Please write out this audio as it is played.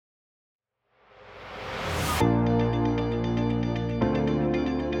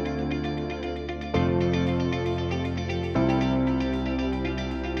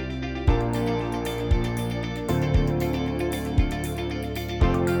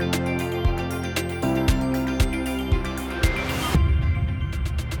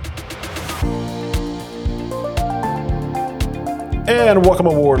And welcome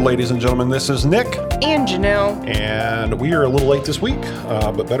aboard, ladies and gentlemen. This is Nick. And Janelle. And we are a little late this week,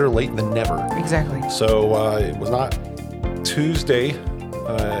 but better late than never. Exactly. So it was not Tuesday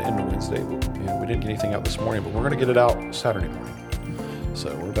into Wednesday. We didn't get anything out this morning, but we're going to get it out Saturday morning.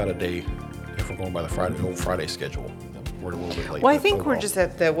 So we're about a day, if we're going by the old Friday schedule. We're a little bit late. Well, I think we're just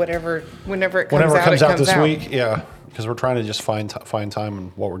at the whenever it comes out, it comes out this out. week, yeah. Because we're trying to just find time in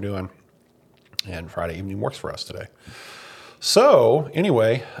what we're doing. And Friday evening works for us today. So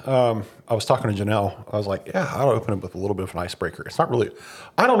anyway, I was talking to Janelle. I was like, yeah, I'll open it with a little bit of an icebreaker. It's not really,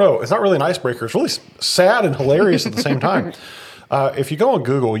 I don't know. It's not really an icebreaker. It's really sad and hilarious at the same time. If you go on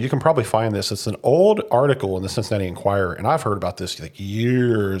Google, you can probably find this. It's an old article in the Cincinnati Enquirer. And I've heard about this like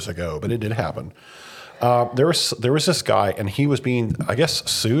years ago, but it did happen. There was this guy and he was being, I guess,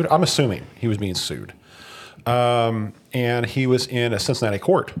 sued. I'm assuming he was being sued. And he was in a Cincinnati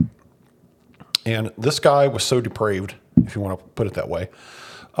court. And this guy was so depraved, if you want to put it that way.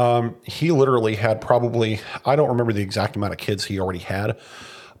 He literally had probably, I don't remember the exact amount of kids he already had,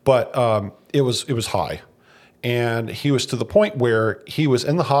 but it was high. And he was to the point where he was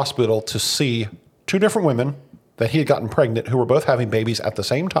in the hospital to see two different women that he had gotten pregnant who were both having babies at the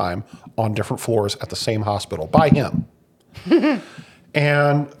same time on different floors at the same hospital by him.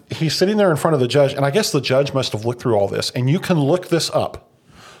 And he's sitting there in front of the judge, and I guess the judge must have looked through all this, and you can look this up.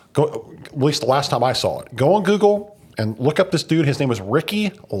 Go, at least the last time I saw it. Go on Google and look up this dude. His name was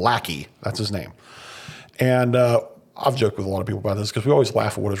Ricky Lackey. That's his name. And I've joked with a lot of people about this because we always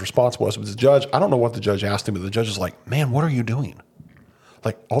laugh at what his response was. But the judge, I don't know what the judge asked him, but the judge is like, man, what are you doing?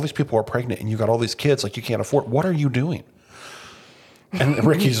 Like, all these people are pregnant and you got all these kids, like you can't afford. What are you doing? And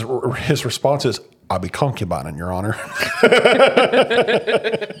Ricky's his response is, I'll be concubining, Your Honor.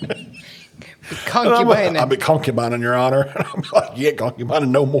 Concubining. I'll be concubining, Your Honor. And I'm like, you ain't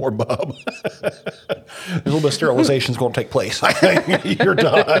concubining no more, bub. A little bit of sterilization is going to take place. You're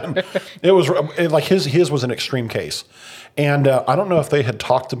done. It was like his was an extreme case. And I don't know if they had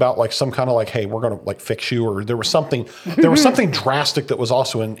talked about like some kind of like, hey, we're going to like fix you, or there was something drastic that was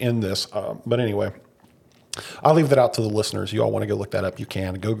also in this. But anyway, I'll leave that out to the listeners. You all want to go look that up, you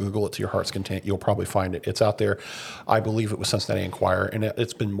can. Go Google it to your heart's content. You'll probably find it. It's out there. I believe it was Cincinnati Enquirer, and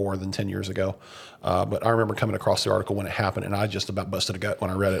it's been more than 10 years ago. But I remember coming across the article when it happened, and I just about busted a gut when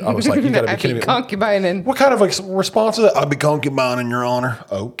I read it. I was like, you got to be kidding me. Concubining. What kind of response is that? I'll be concubining, Your Honor.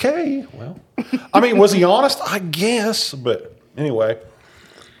 Okay, well. I mean, was he honest? I guess. But anyway.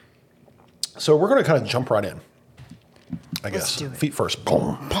 So we're going to kind of jump right in, I guess. Let's do it. Feet first.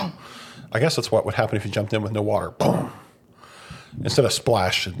 Boom. Boom. I guess that's what would happen if you jumped in with no water. Boom. Instead of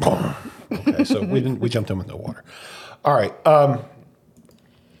splash. Boom. Okay, so we jumped in with no water. All right.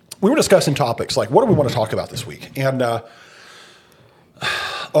 We were discussing topics like what do we want to talk about this week? And the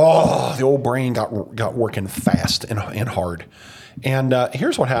old brain got working fast and hard. And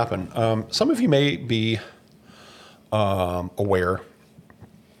here's what happened. Some of you may be aware.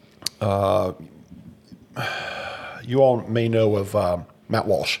 You all may know of Matt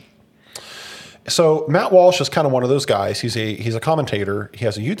Walsh. So Matt Walsh is kind of one of those guys. He's a commentator. He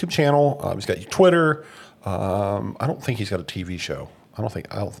has a YouTube channel. He's got Twitter. I don't think he's got a TV show. I don't think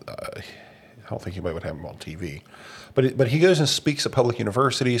anybody would have him on TV. But he goes and speaks at public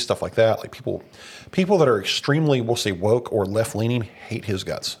universities, stuff like that. Like people that are extremely, we'll say, woke or left leaning hate his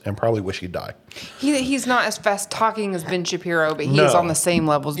guts and probably wish he'd die. He's not as fast talking as Ben Shapiro, but he's on the same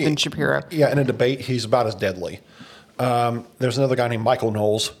level as Ben Shapiro. Yeah, in a debate, he's about as deadly. There's another guy named Michael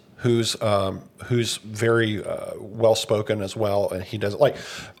Knowles who's very well spoken as well, and he does like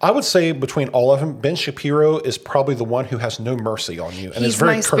I would say between all of them, Ben Shapiro is probably the one who has no mercy on you, and he's is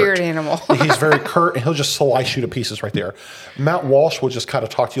very my curt. Spirit animal. He's very curt, and he'll just slice you to pieces right there. Matt Walsh will just kind of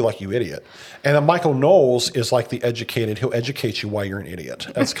talk to you like you idiot, and then Michael Knowles is like the educated. He'll educate you why you're an idiot.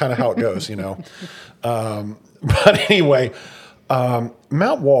 That's kind of how it goes, you know. But anyway.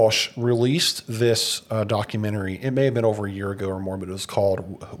 Matt Walsh released this documentary. It may have been over a year ago or more, but it was called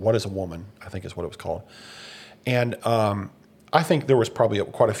 "What Is a Woman?" I think is what it was called. And I think there was probably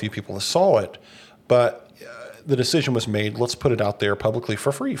quite a few people that saw it, but the decision was made. Let's put it out there publicly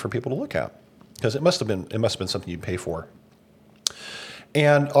for free for people to look at, because it must have been something you'd pay for.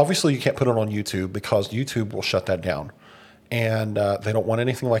 And obviously, you can't put it on YouTube because YouTube will shut that down. And they don't want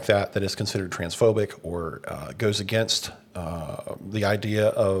anything like that is considered transphobic or goes against the idea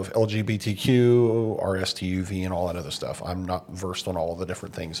of LGBTQ, RSTUV, and all that other stuff. I'm not versed on all of the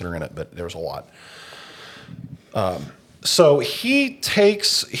different things that are in it, but there's a lot. So he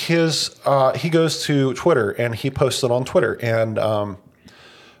takes he goes to Twitter and he posts it on Twitter. And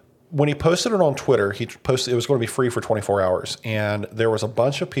when he posted it on Twitter, he posted it was going to be free for 24 hours. And there was a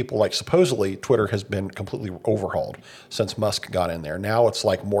bunch of people, like supposedly Twitter has been completely overhauled since Musk got in there. Now it's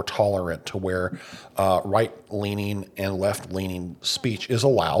like more tolerant to where right-leaning and left-leaning speech is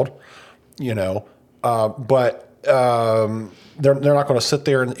allowed, but they're not going to sit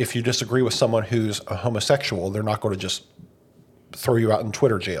there, and if you disagree with someone who's a homosexual, they're not going to just throw you out in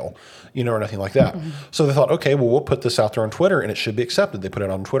Twitter jail, or anything like that. Mm-hmm. So they thought, okay, well, we'll put this out there on Twitter and it should be accepted. They put it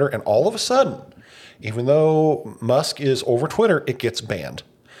on Twitter, and all of a sudden, even though Musk is over Twitter, it gets banned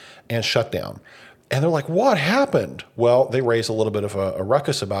and shut down. And they're like, what happened? Well, they raise a little bit of a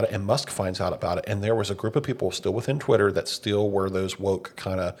ruckus about it, and Musk finds out about it. And there was a group of people still within Twitter that still were those woke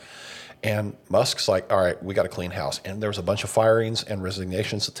kind of, and Musk's like, all right, we got to clean house. And there's a bunch of firings and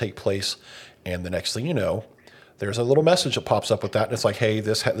resignations that take place. And the next thing you know, there's a little message that pops up with that. And it's like, hey,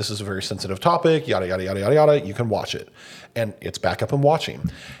 this is a very sensitive topic, yada, yada, yada, yada, yada. You can watch it. And it's back up and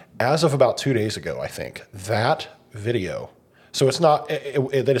watching. As of about 2 days ago, I think, that video, so it's not,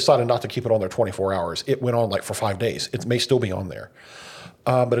 they decided not to keep it on there 24 hours. It went on like for 5 days. It may still be on there.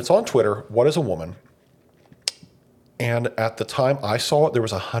 But it's on Twitter. What is a woman? And at the time I saw it, there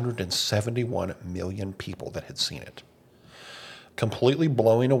was 171 million people that had seen it. Completely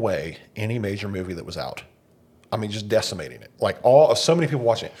blowing away any major movie that was out. I mean, just decimating it. Like so many people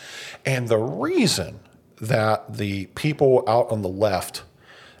watching it. And the reason that the people out on the left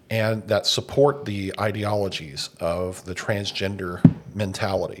and that support the ideologies of the transgender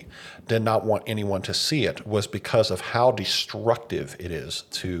mentality did not want anyone to see it was because of how destructive it is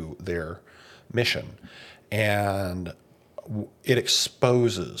to their mission. And it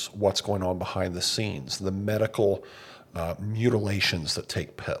exposes what's going on behind the scenes, the medical mutilations that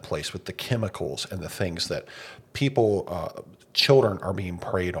take place with the chemicals and the things that people, children are being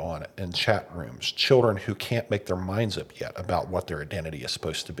preyed on in chat rooms, children who can't make their minds up yet about what their identity is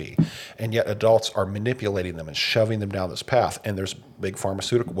supposed to be. And yet adults are manipulating them and shoving them down this path. And there's big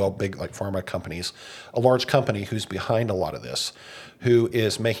big like pharma companies, a large company who's behind a lot of this, who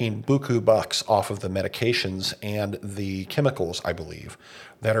is making buku bucks off of the medications and the chemicals, I believe,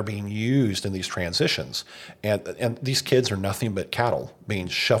 that are being used in these transitions. And these kids are nothing but cattle being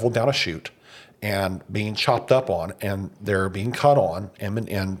shoveled down a chute and being chopped up on, and they're being cut on,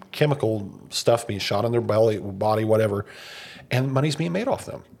 and chemical stuff being shot in their body, whatever, and money's being made off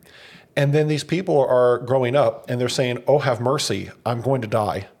them. And then these people are growing up, and they're saying, oh, have mercy, I'm going to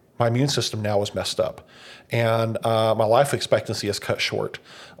die. My immune system now is messed up, and my life expectancy is cut short.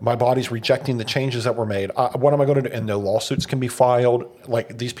 My body's rejecting the changes that were made. What am I going to do? And no lawsuits can be filed.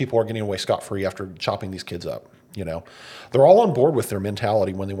 Like, these people are getting away scot-free after chopping these kids up. They're all on board with their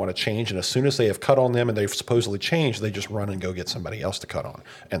mentality when they want to change, and as soon as they have cut on them and they've supposedly changed, they just run and go get somebody else to cut on,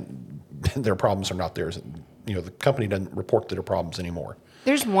 and their problems are not theirs. The company doesn't report their problems anymore.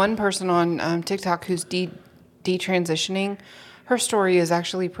 There's one person on TikTok who's detransitioning. Her story is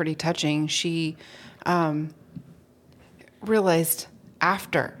actually pretty touching. She realized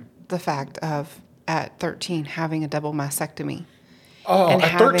after the fact of, at 13, having a double mastectomy. Oh, and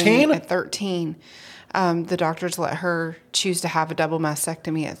at 13? At 13. The doctors let her choose to have a double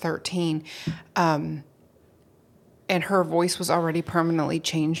mastectomy at 13. And her voice was already permanently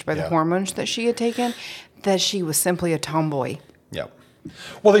changed by the hormones that she had taken, that she was simply a tomboy. Yeah.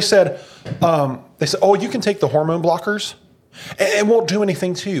 Well, they said, oh, you can take the hormone blockers and it won't do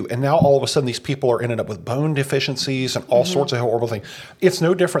anything to you. And now all of a sudden these people are ending up with bone deficiencies and all sorts of horrible things. It's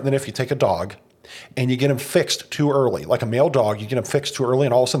no different than if you take a dog and you get them fixed too early. Like a male dog, you get them fixed too early,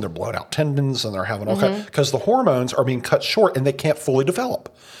 and all of a sudden they're blowing out tendons and they're having all kinds, because the hormones are being cut short and they can't fully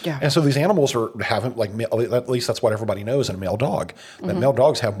develop. Yeah. And so these animals are having, like, at least that's what everybody knows in a male dog, that male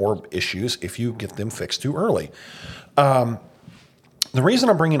dogs have more issues if you get them fixed too early. The reason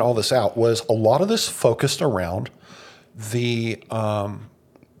I'm bringing all this out was a lot of this focused around the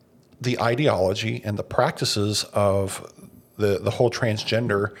ideology and the practices of the whole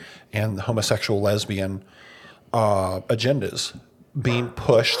transgender and the homosexual, lesbian agendas being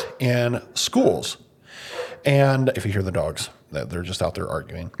pushed in schools. And if you hear the dogs, they're just out there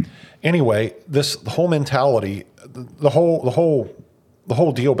arguing. Anyway, the whole mentality, the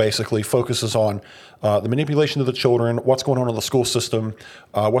whole deal basically focuses on the manipulation of the children, what's going on in the school system,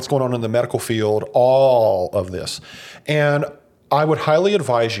 what's going on in the medical field, all of this. And I would highly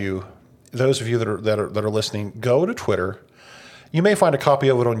advise you, those of you that are listening, go to Twitter. You may find a copy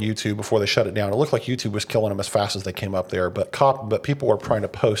of it on YouTube before they shut it down. It looked like YouTube was killing them as fast as they came up there, but people are trying to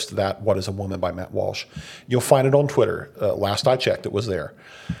post that "What is a Woman" by Matt Walsh. You'll find it on Twitter. Last I checked, it was there.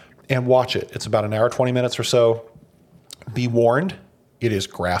 And watch it. It's about an hour, 20 minutes or so. Be warned, it is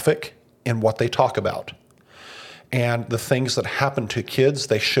graphic in what they talk about. and the things that happen to kids.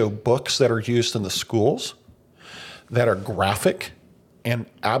 They show books that are used in the schools that are graphic and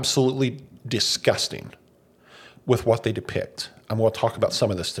absolutely disgusting with what they depict. I'm going to talk about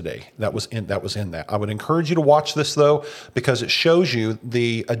some of this today. That was in that. I would encourage you to watch this though, because it shows you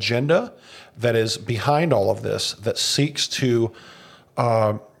the agenda that is behind all of this, that seeks to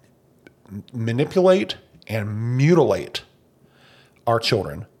manipulate and mutilate our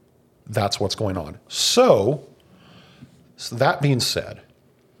children. That's what's going on. So that being said,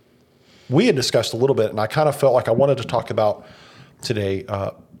 we had discussed a little bit, and I kind of felt like I wanted to talk about today.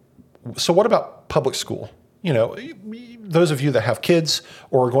 So what about public school? You know, those of you that have kids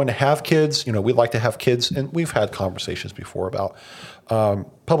or are going to have kids, you know, we'd like to have kids, and we've had conversations before about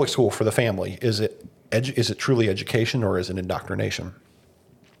public school for the family. Is it truly education, or is it indoctrination?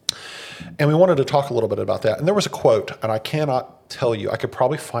 And we wanted to talk a little bit about that. And there was a quote, and I cannot tell you, I could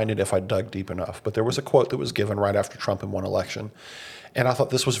probably find it if I dug deep enough, but there was a quote that was given right after Trump had won election. And I thought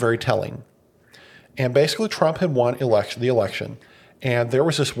this was very telling. And basically Trump had won the election. And there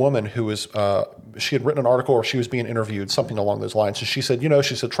was this woman who was, she had written an article, or she was being interviewed, something along those lines. And she said,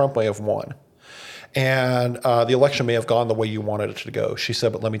 Trump may have won. And the election may have gone the way you wanted it to go. She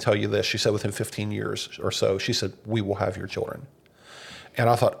said, but let me tell you this. She said, within 15 years or so, she said, we will have your children. And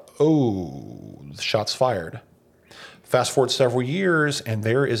I thought, oh, the shots fired. Fast forward several years, and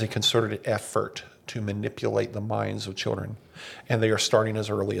there is a concerted effort to manipulate the minds of children. And they are starting as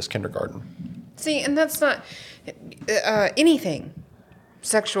early as kindergarten. See, and that's not anything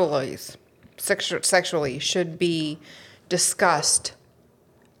sexually should be discussed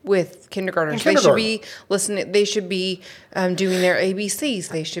with kindergartners. They should be listening. They should be doing their ABCs.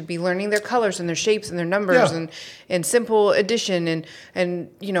 They should be learning their colors and their shapes and their numbers and simple addition and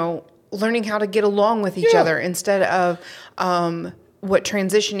learning how to get along with each other instead of what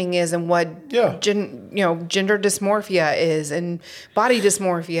transitioning is and what gender dysmorphia is and body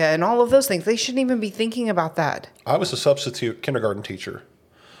dysmorphia and all of those things. They shouldn't even be thinking about that. I was a substitute kindergarten teacher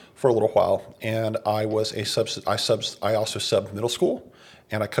for a little while, and I was I also subbed middle school,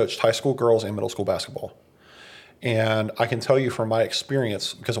 and I coached high school girls and middle school basketball. And I can tell you from my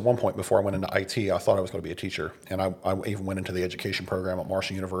experience, because at one point before I went into IT, I thought I was going to be a teacher. And I even went into the education program at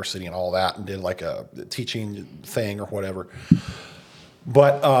Marshall University and all that, and did like a teaching thing or whatever.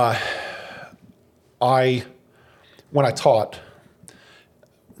 But when I taught,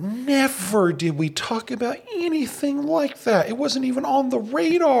 never did we talk about anything like that. It wasn't even on the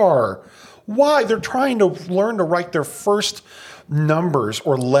radar. Why? They're trying to learn to write their first numbers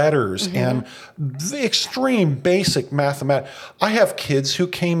or letters and the extreme basic mathematics. I have kids who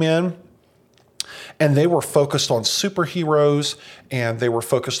came in and they were focused on superheroes, and they were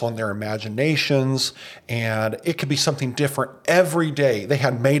focused on their imaginations, and it could be something different every day. They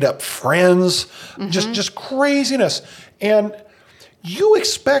had made up friends, just craziness. And you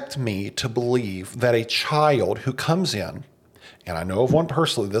expect me to believe that a child who comes in, and I know of one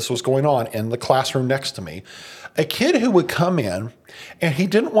personally, this was going on in the classroom next to me, a kid who would come in and he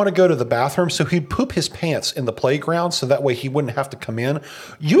didn't want to go to the bathroom, so he'd poop his pants in the playground so that way he wouldn't have to come in.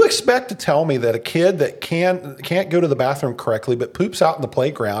 You expect to tell me that a kid that can't go to the bathroom correctly but poops out in the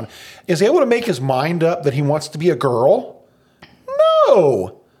playground is able to make his mind up that he wants to be a girl?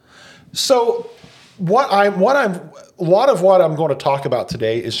 No. So a lot of what I'm going to talk about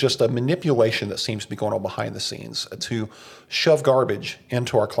today is just a manipulation that seems to be going on behind the scenes to shove garbage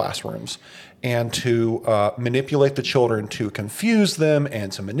into our classrooms and to manipulate the children, to confuse them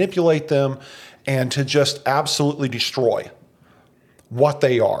and to manipulate them and to just absolutely destroy what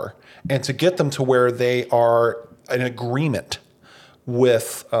they are and to get them to where they are in agreement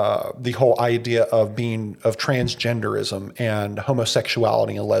with the whole idea of transgenderism and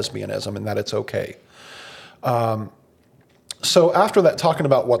homosexuality and lesbianism, and that it's okay. So after that, talking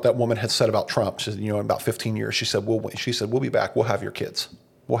about what that woman had said about Trump, she said, in about 15 years, she said, we'll be back. We'll have your kids.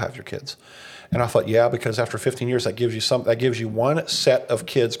 We'll have your kids. And I thought, yeah, because after 15 years, that gives you one set of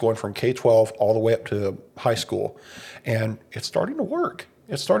kids going from K-12 all the way up to high school. And it's starting to work.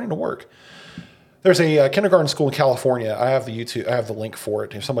 It's starting to work. There's a kindergarten school in California. I have the link for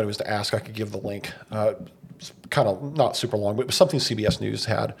it. If somebody was to ask, I could give the link. It's kind of not super long, but it was something CBS News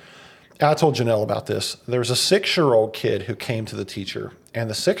had. I told Janelle about this. There's a 6-year-old kid who came to the teacher, and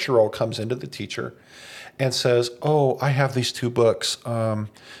the 6-year-old comes into the teacher and says, "Oh, I have these 2 books, and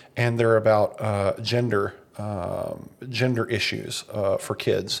they're about gender issues for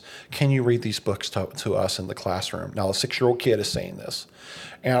kids. Can you read these books to us in the classroom?" Now, the 6-year-old kid is saying this.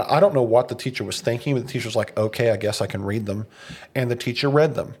 And I don't know what the teacher was thinking, but the teacher was like, "Okay, I guess I can read them." And the teacher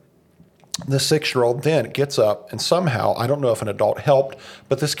read them. The 6-year-old then gets up and somehow, I don't know if an adult helped,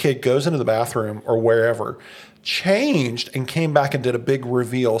 but this kid goes into the bathroom or wherever, changed and came back and did a big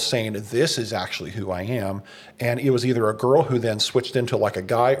reveal saying, this is actually who I am. And it was either a girl who then switched into like a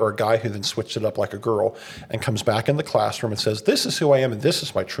guy, or a guy who then switched it up like a girl, and comes back in the classroom and says, this is who I am and this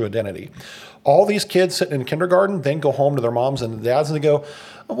is my true identity. All these kids sitting in kindergarten then go home to their moms and dads and they go,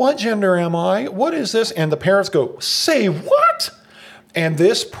 what gender am I? What is this? And the parents go, say what? And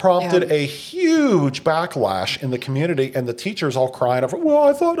this prompted a huge backlash in the community, and the teachers all crying over, well,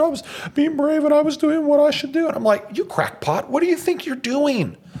 I thought I was being brave and I was doing what I should do. And I'm like, you crackpot, what do you think you're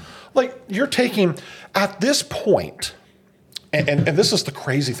doing? Like, you're taking, at this point, and this is the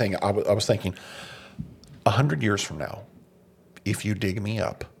crazy thing I was thinking, 100 years from now, if you dig me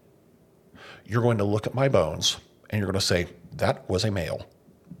up, you're going to look at my bones and you're going to say, that was a male.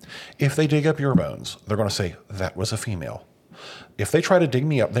 If they dig up your bones, they're going to say, that was a female. If they try to dig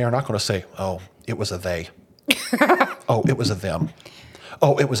me up, they are not going to say, oh, it was a they. Oh, it was a them.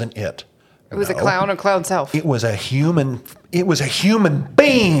 Oh, it was an it. It was a clown self. It was a human. It was a human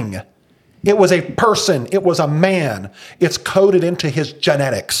being. It was a person. It was a man. It's coded into his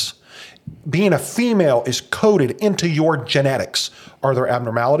genetics. Being a female is coded into your genetics. Are there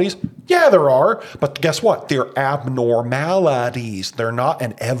abnormalities? Yeah, there are. But guess what? They're abnormalities. They're not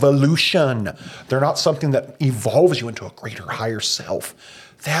an evolution. They're not something that evolves you into a greater, higher self.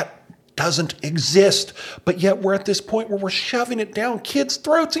 That doesn't exist. But yet we're at this point where we're shoving it down kids'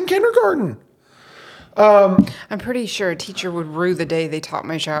 throats in kindergarten. I'm pretty sure a teacher would rue the day they taught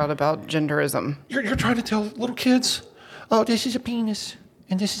my child about genderism. You're trying to tell little kids, oh, this is a penis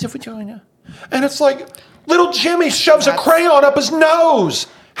and this is a vagina. And it's like, little Jimmy shoves a crayon up his nose.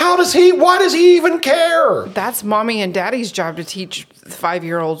 Why does he even care? That's mommy and daddy's job to teach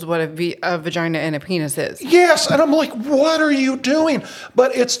 5-year-olds what a vagina and a penis is. Yes, and I'm like, what are you doing?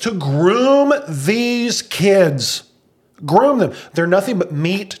 But it's to groom these kids. Groom them. They're nothing but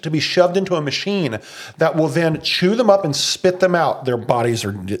meat to be shoved into a machine that will then chew them up and spit them out. Their bodies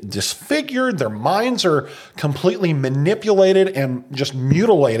are disfigured. Their minds are completely manipulated and just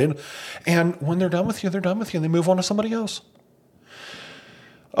mutilated. And when they're done with you, they're done with you, and they move on to somebody else.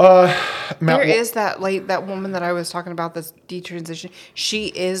 There is that woman that I was talking about, this detransition. She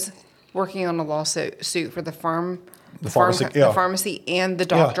is working on a lawsuit for the pharmacy and the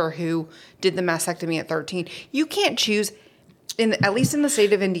doctor who did the mastectomy at 13. You can't choose, at least in the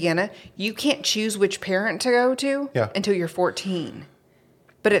state of Indiana, you can't choose which parent to go to until you're 14.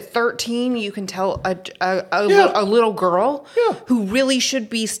 But at 13, you can tell a little girl who really should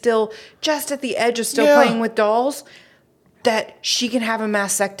be still just at the edge of still playing with dolls, that she can have a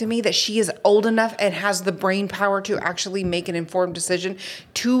mastectomy, that she is old enough and has the brain power to actually make an informed decision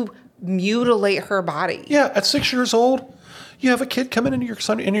to mutilate her body. Yeah, at 6 years old, you have a kid coming into your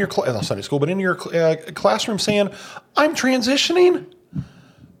Sunday school, but into your classroom saying, "I'm transitioning."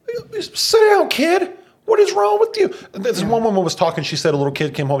 Sit down, kid. What is wrong with you? This one woman was talking. She said a little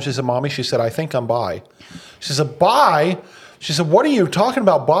kid came home. She said, "Mommy," she said, "I think I'm bi." She said, "Bi?" She said, "What are you talking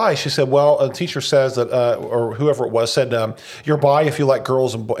about bi?" She said, "Well, a teacher says that, or whoever it was said, you're bi if you like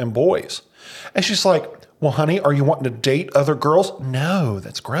girls and boys." And she's like, "Well, honey, are you wanting to date other girls?" "No,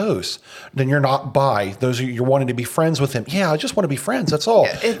 that's gross." "Then you're not bi. You're wanting to be friends with him." "Yeah, I just want to be friends. That's all."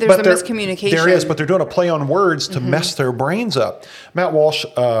 There's a miscommunication. There is, but they're doing a play on words to mess their brains up. Matt Walsh,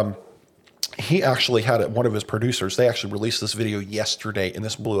 he actually had one of his producers. They actually released this video yesterday, and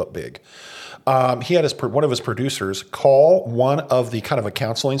this blew up big. He had one of his producers call one of the kind of a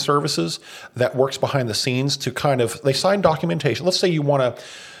counseling services that works behind the scenes to they sign documentation. Let's say you want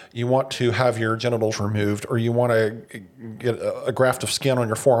to have your genitals removed, or you want to get a graft of skin on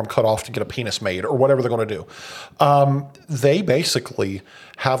your forearm cut off to get a penis made, or whatever they're going to do. They basically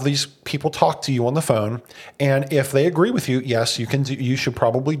have these people talk to you on the phone, and if they agree with you, yes, you should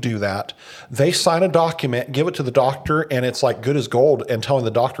probably do that. They sign a document, give it to the doctor, and it's like good as gold, and telling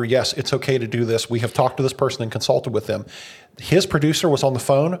the doctor, yes, it's okay to do this. We have talked to this person and consulted with them. His producer was on the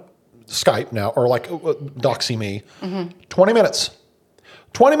phone, Skype now, or like Doxy Me, 20 minutes.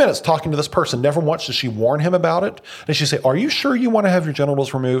 20 minutes talking to this person. Never once did she warn him about it. Did she say, "Are you sure you want to have your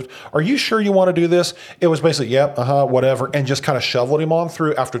genitals removed? Are you sure you want to do this?" It was basically, yep, whatever, and just kind of shoveled him on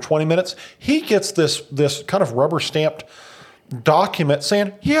through. After 20 minutes, he gets this kind of rubber stamped document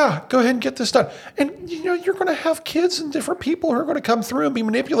saying, "Yeah, go ahead and get this done." And you're going to have kids and different people who are going to come through and be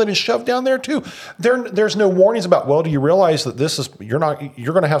manipulated and shoved down there too. There's no warnings about, well, do you realize that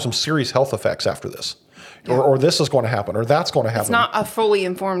you're going to have some serious health effects after this? Or this is going to happen, or that's going to happen. It's not a fully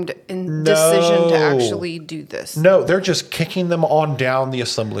informed decision to actually do this. No, they're just kicking them on down the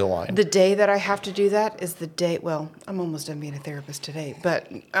assembly line. The day that I have to do that is the day, well, I'm almost done being a therapist today, but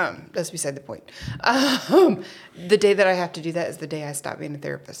that's beside the point. The day that I have to do that is the day I stop being a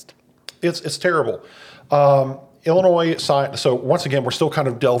therapist. It's terrible. Illinois signed, so once again, we're still kind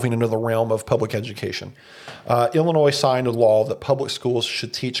of delving into the realm of public education. Illinois signed a law that public schools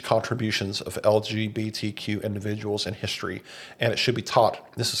should teach contributions of LGBTQ individuals in history, and it should be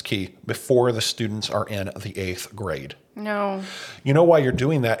taught, this is key, before the students are in the 8th grade. No. You know why you're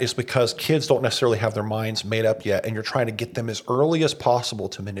doing that is because kids don't necessarily have their minds made up yet, and you're trying to get them as early as possible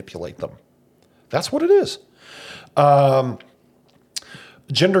to manipulate them. That's what it is.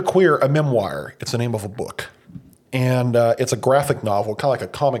 Genderqueer, a memoir. It's the name of a book. And it's a graphic novel, kind of like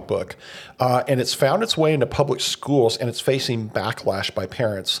a comic book. And it's found its way into public schools, and it's facing backlash by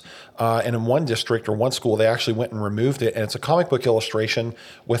parents. And in one district or one school, they actually went and removed it. And it's a comic book illustration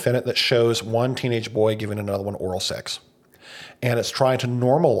within it that shows one teenage boy giving another one oral sex. And it's trying to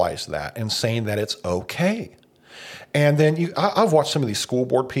normalize that and saying that it's okay. And then I've watched some of these school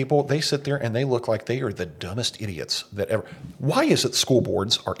board people. They sit there and they look like they are the dumbest idiots that ever. Why is it school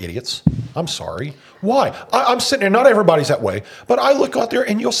boards are idiots? I'm sorry. Why? I'm sitting there. Not everybody's that way, but I look out there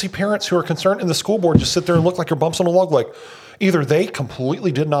and you'll see parents who are concerned, and the school board just sit there and look like you're bumps on a log. Like either they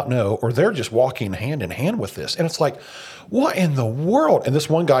completely did not know, or they're just walking hand in hand with this. And it's like, what in the world? And this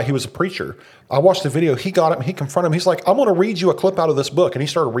one guy, he was a preacher. I watched the video. He got him. He confronted him. He's like, I'm going to read you a clip out of this book. And he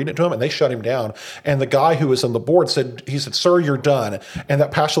started reading it to him, and they shut him down. And the guy who was on the board said, sir, you're done. And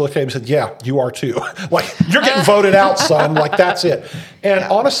that pastor looked at him and said, yeah, you are too. Like, you're getting voted out, son. Like, that's it. And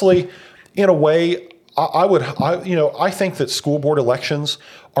honestly, in a way, I think that school board elections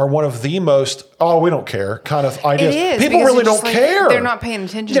are one of the most, we don't care kind of ideas. It is, people really don't care. They're not paying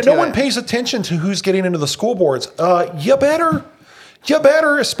attention to it. No one pays attention to who's getting into the school boards. You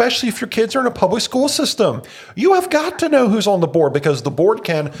better, especially if your kids are in a public school system. You have got to know who's on the board, because the board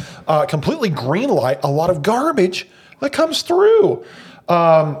can completely greenlight a lot of garbage that comes through.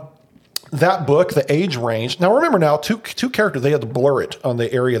 That book, the age range. Now remember, now two characters. They had to blur it on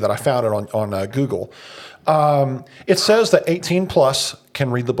the area that I found it on Google. It says that 18 plus can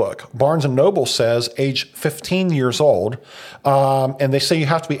read the book. Barnes and Noble says age 15 years old, and they say you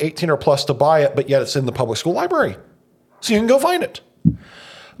have to be 18 or plus to buy it, but yet it's in the public school library, so you can go find it.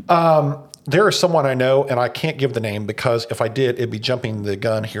 There is someone I know, and I can't give the name because if I did, it'd be jumping the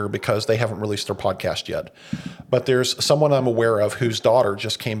gun here because they haven't released their podcast yet. But there's someone I'm aware of whose daughter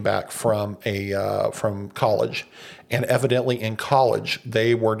just came back from from college, and evidently in college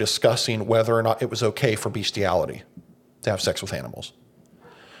they were discussing whether or not it was okay for bestiality to have sex with animals.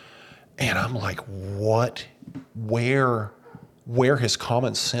 And I'm like, what? Where has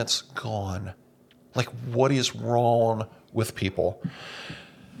common sense gone? Like, what is wrong with people?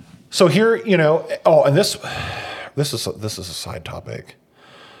 So here, and this is a side topic,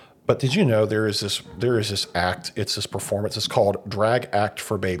 but did you know there is this act? It's this performance. It's called Drag Act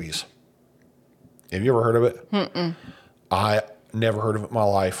for Babies. Have you ever heard of it? Mm-mm. I never heard of it in my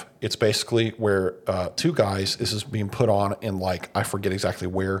life. It's basically where two guys. This is being put on in I forget exactly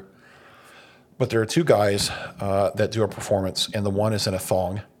where, but there are two guys that do a performance, and the one is in a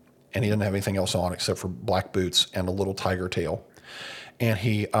thong, and he doesn't have anything else on except for black boots and a little tiger tail. And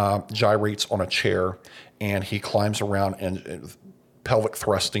he gyrates on a chair, and he climbs around and pelvic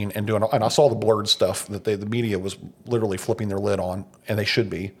thrusting and doing. And I saw the blurred stuff that the media was literally flipping their lid on, and they should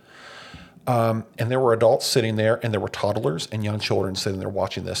be. And there were adults sitting there, and there were toddlers and young children sitting there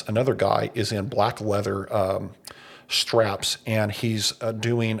watching this. Another guy is in black leather straps, and he's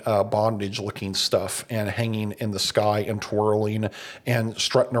doing bondage-looking stuff and hanging in the sky and twirling and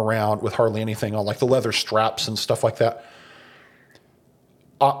strutting around with hardly anything on, like the leather straps and stuff like that.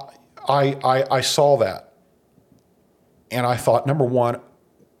 I saw that, and I thought, number one,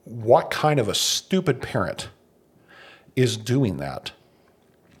 what kind of a stupid parent is doing that?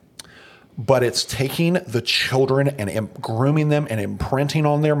 But it's taking the children and grooming them and imprinting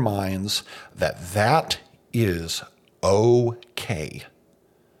on their minds that is okay.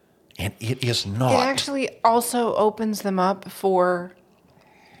 And it is not. It actually also opens them up for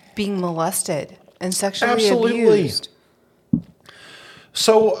being molested and sexually abused.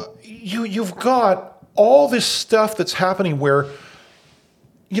 So you've got all this stuff that's happening where,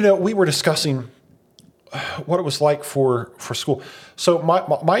 we were discussing what it was like for school. So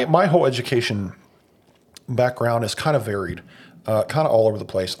my whole education background is kind of varied, kind of all over the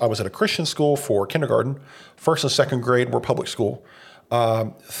place. I was at a Christian school for kindergarten. First and second grade were public school.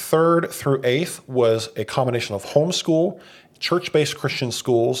 Third through eighth was a combination of homeschool, church-based Christian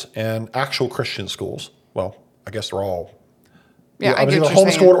schools, and actual Christian schools. Well, I guess they're all. Yeah, I was either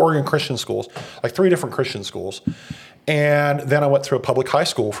homeschooled or in Christian schools, like 3 different Christian schools. And then I went through a public high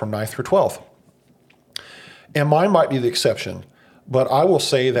school from 9th through 12th. And mine might be the exception. But I will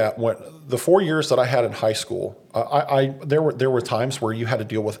say that when the 4 years that I had in high school, there were times where you had to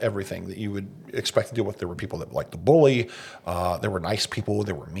deal with everything that you would expect to deal with. There were people that liked to bully. There were nice people.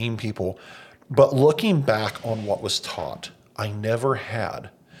 There were mean people. But looking back on what was taught, I never had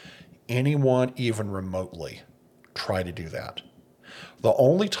anyone even remotely try to do that. The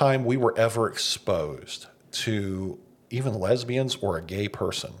only time we were ever exposed to even lesbians or a gay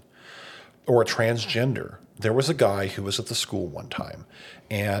person or a transgender, there was a guy who was at the school one time,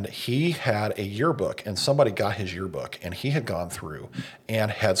 and he had a yearbook, and somebody got his yearbook, and he had gone through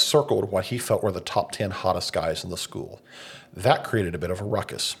and had circled what he felt were the top 10 hottest guys in the school. That created a bit of a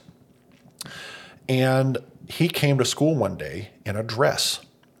ruckus. And he came to school one day in a dress,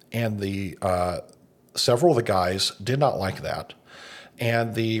 and several of the guys did not like that.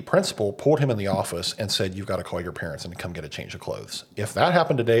 And the principal pulled him in the office and said, "You've got to call your parents and come get a change of clothes." If that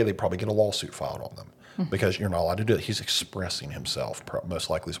happened today, they'd probably get a lawsuit filed on them because you're not allowed to do it. He's expressing himself, most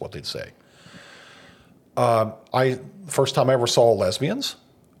likely is what they'd say. First time I ever saw lesbians,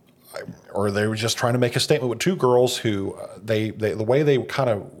 or they were just trying to make a statement with two girls who the way they kind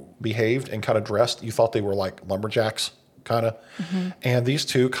of behaved and kind of dressed, you thought they were like lumberjacks, kind of. Mm-hmm. And these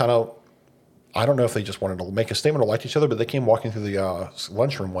two kind of, I don't know if they just wanted to make a statement or liked each other, but they came walking through the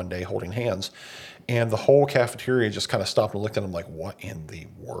lunchroom one day holding hands. And the whole cafeteria just kind of stopped and looked at them like, what in the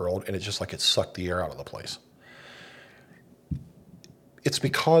world? And it just like it sucked the air out of the place. It's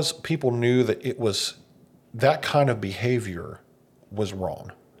because people knew that it was, that kind of behavior was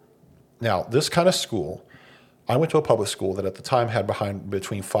wrong. Now, this kind of school, I went to a public school that at the time had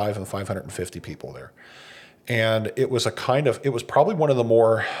between 5 and 550 people there. And it was it was probably one of the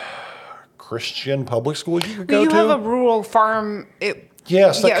more Christian public schools you could go to. You have a rural farm.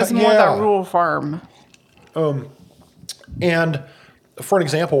 Yes. Yeah, it's more that rural farm. And for an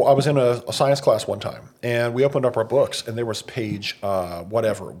example, I was in a science class one time, and we opened up our books, and there was page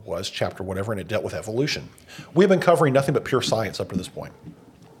whatever it was, chapter whatever, and it dealt with evolution. We've been covering nothing but pure science up to this point.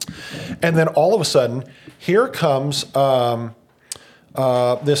 And then all of a sudden, here comes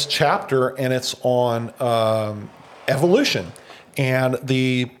this chapter, and it's on evolution. And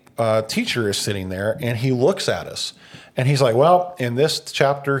the teacher is sitting there, and he looks at us, and he's like, well, in this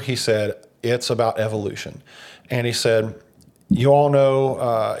chapter, he said, it's about evolution. And he said, you all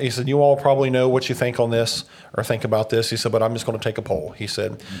know, you all probably know what you think on this or think about this. He said, but I'm just going to take a poll. He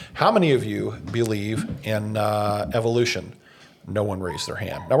said, how many of you believe in evolution? No one raised their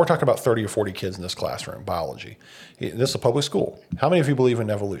hand. Now we're talking about 30 or 40 kids in this classroom, biology. This is a public school. How many of you believe in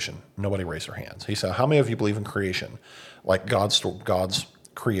evolution? Nobody raised their hands. He said, how many of you believe in creation? Like God's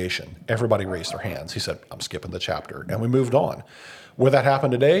creation. Everybody raised their hands. He said, I'm skipping the chapter. And we moved on. Would that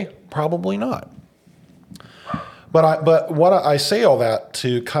happen today? Probably not. But what I say all that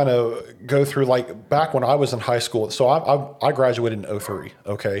to kind of go through, like back when I was in high school. So I graduated in 2003.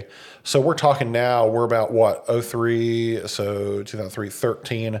 Okay. So we're talking now, we're about what? 2003. So 2003,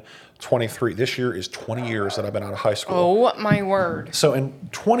 13, 23. This year is 20 years that I've been out of high school. Oh my word. So in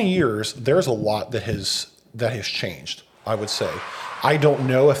 20 years, there's a lot that has changed, I would say. I don't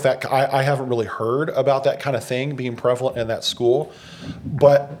know if I haven't really heard about that kind of thing being prevalent in that school,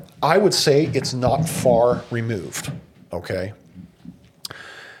 but I would say it's not far removed, okay?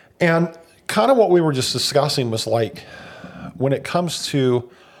 And kind of what we were just discussing was like, when it comes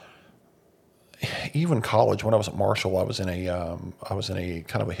to even college, when I was at Marshall, I was in a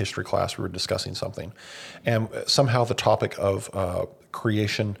kind of a history class. We were discussing something, and somehow the topic of the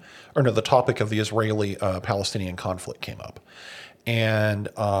topic of the Israeli-Palestinian conflict came up. And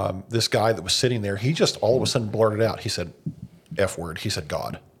this guy that was sitting there, he just all of a sudden blurted out. He said, F word. He said,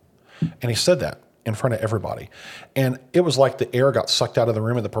 God. And he said that in front of everybody. And it was like the air got sucked out of the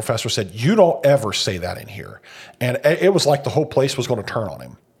room, and the professor said, you don't ever say that in here. And it was like the whole place was going to turn on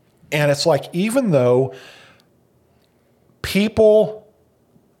him. And it's like, even though people,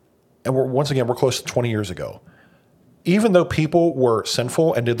 and we're close to 20 years ago, even though people were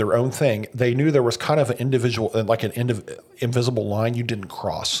sinful and did their own thing, they knew there was kind of an invisible line you didn't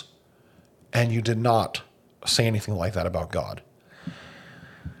cross. And you did not say anything like that about God.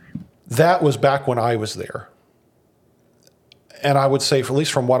 That was back when I was there. And I would say, at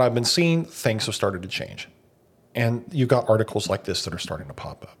least from what I've been seeing, things have started to change. And you've got articles like this that are starting to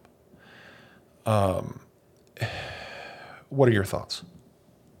pop up. What are your thoughts?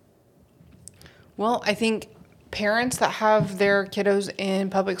 Well, I think parents that have their kiddos in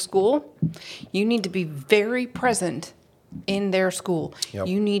public school, you need to be very present in their school. Yep.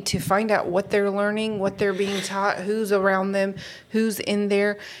 You need to find out what they're learning, what they're being taught, who's around them, who's in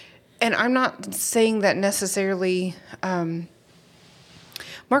there. And I'm not saying that necessarily.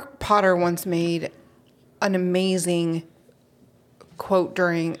 Mark Potter once made an amazing quote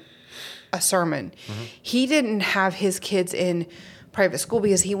during a sermon. Mm-hmm. He didn't have his kids in private school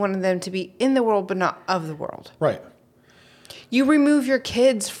because he wanted them to be in the world but not of the world. Right. You remove your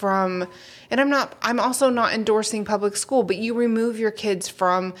kids from, and I'm also not endorsing public school, but you remove your kids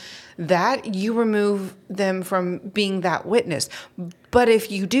from that. You remove them from being that witness. But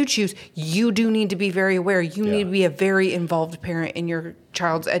if you do choose, you do need to be very aware. You need to be a very involved parent in your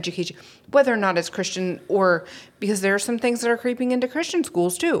child's education, whether or not it's Christian or, because there are some things that are creeping into Christian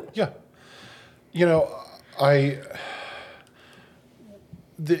schools too. Yeah.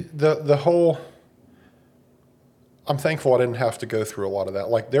 The whole, I'm thankful I didn't have to go through a lot of that.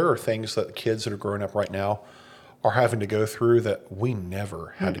 Like, there are things that kids that are growing up right now are having to go through that we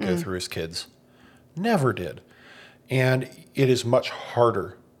never had to go through as kids. Never did. And it is much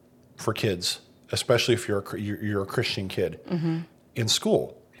harder for kids, especially if you're a Christian kid in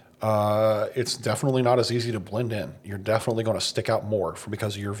school. It's definitely not as easy to blend in. You're definitely going to stick out more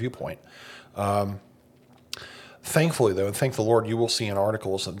because of your viewpoint. Thankfully, though, and thank the Lord, you will see in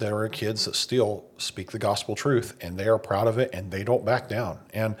articles that there are kids that still speak the gospel truth, and they are proud of it, and they don't back down.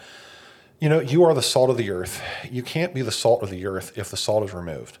 And, you are the salt of the earth. You can't be the salt of the earth if the salt is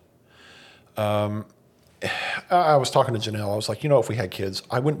removed. I was talking to Janelle. I was like, if we had kids,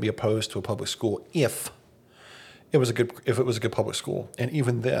 I wouldn't be opposed to a public school if it was a good public school. And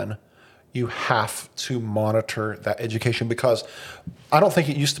even then, you have to monitor that education, because I don't think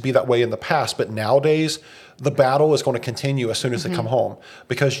it used to be that way in the past, but nowadays the battle is going to continue as soon as they come home,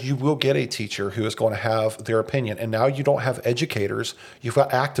 because you will get a teacher who is going to have their opinion. And now you don't have educators. You've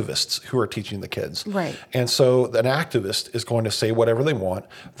got activists who are teaching the kids. Right. And so an activist is going to say whatever they want.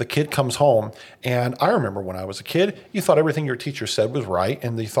 The kid comes home. And I remember when I was a kid, you thought everything your teacher said was right.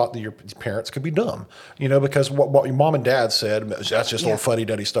 And you thought that your parents could be dumb, because what your mom and dad said, that's just little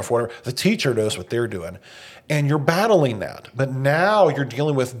fuddy-duddy stuff, whatever. The teacher knows what they're doing. And you're battling that. But now you're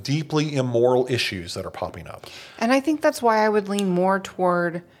dealing with deeply immoral issues that are popping up. And I think that's why I would lean more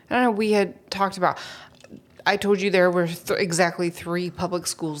toward, I don't know, we had talked about, I told you there were exactly 3 public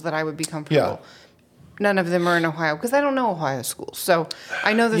schools that I would be comfortable. Yeah. None of them are in Ohio, because I don't know Ohio schools. So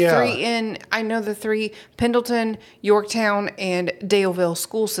I know the 3 Pendleton, Yorktown, and Daleville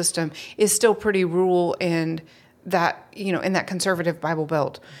school system is still pretty rural, and that, in that conservative Bible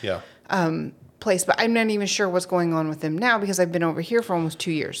Belt. Yeah. Place, but I'm not even sure what's going on with them now, because I've been over here for almost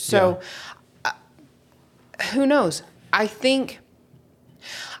 2 years. So who knows? I think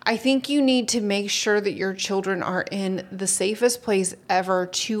you need to make sure that your children are in the safest place ever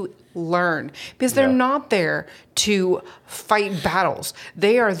to learn, because they're not there to fight battles.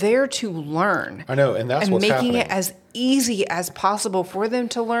 They are there to learn. I know, and that's what's happening. And making it as easy as possible for them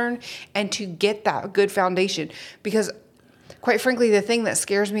to learn and to get that good foundation. Because quite frankly, the thing that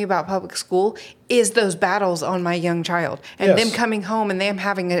scares me about public school is those battles on my young child, and them coming home and them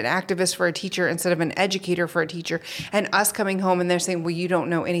having an activist for a teacher instead of an educator for a teacher, and us coming home and they're saying, well, you don't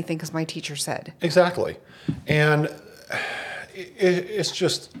know anything because my teacher said. Exactly. And it's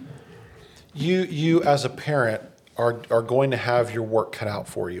just, you as a parent are going to have your work cut out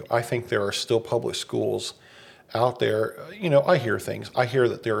for you. I think there are still public schools out there. I hear things. I hear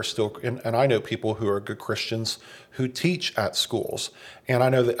that there are still, and I know people who are good Christians who teach at schools. And I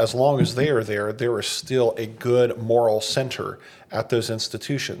know that as long as they are there is still a good moral center at those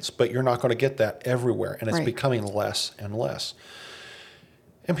institutions. But you're not going to get that everywhere. And it's becoming less and less.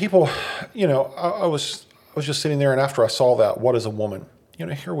 And people, I was just sitting there, and after I saw that, what is a woman?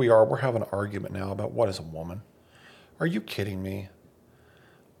 Here we are, we're having an argument now about what is a woman. Are you kidding me?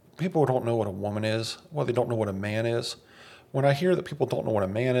 People don't know what a woman is. Well, they don't know what a man is. When I hear that people don't know what a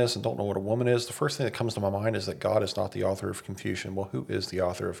man is and don't know what a woman is, the first thing that comes to my mind is that God is not the author of confusion. Well, who is the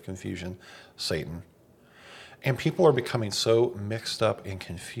author of confusion? Satan. And people are becoming so mixed up and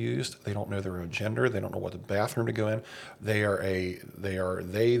confused. They don't know their own gender. They don't know what the bathroom to go in. They are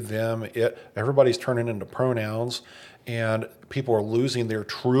they, them, it. Everybody's turning into pronouns. And people are losing their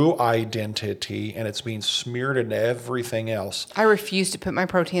true identity, and it's being smeared into everything else. I refuse to put my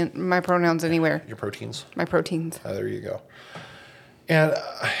pronouns anywhere. Your proteins? My proteins. There you go. And,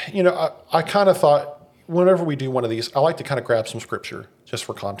 I kind of thought, whenever we do one of these, I like to kind of grab some scripture just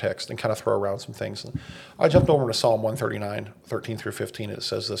for context and kind of throw around some things. And I jumped over to Psalm 139, 13 through 15. It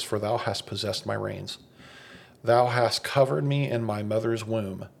says this, "For thou hast possessed my reins. Thou hast covered me in my mother's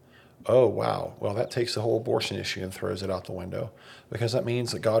womb." Oh, wow. Well, that takes the whole abortion issue and throws it out the window, because that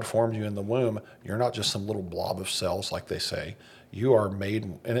means that God formed you in the womb. You're not just some little blob of cells like they say. You are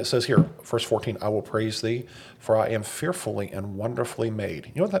made, and it says here, verse 14, "I will praise thee, for I am fearfully and wonderfully made."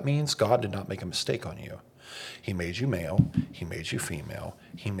 You know what that means? God did not make a mistake on you. He made you male. He made you female.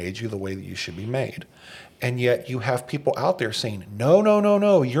 He made you the way that you should be made. And yet you have people out there saying, no, no, no,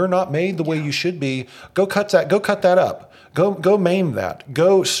 no, you're not made the way you should be. Go cut that up. Go maim that.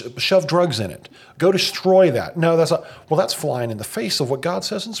 Go shove drugs in it. Go destroy that. No, that's flying in the face of what God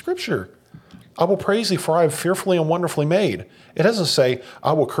says in Scripture. I will praise thee, for I am fearfully and wonderfully made. It doesn't say,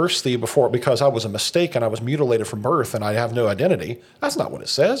 I will curse thee because I was a mistake and I was mutilated from birth and I have no identity. That's not what it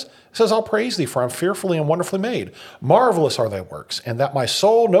says. It says, I'll praise thee, for I am fearfully and wonderfully made. Marvelous are thy works, and that my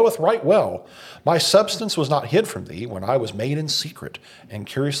soul knoweth right well. My substance was not hid from thee when I was made in secret and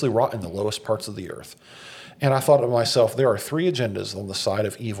curiously wrought in the lowest parts of the earth. And I thought to myself, there are 3 agendas on the side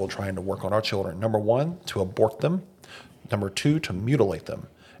of evil trying to work on our children. Number 1, to abort them. Number 2, to mutilate them.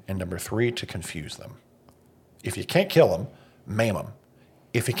 And number 3, to confuse them. If you can't kill them, maim them.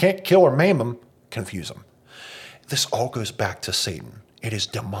 If you can't kill or maim them, confuse them. This all goes back to Satan. It is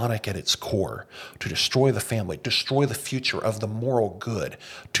demonic at its core to destroy the family, destroy the future of the moral good,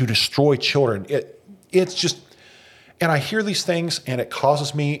 to destroy children. It's just, and I hear these things and it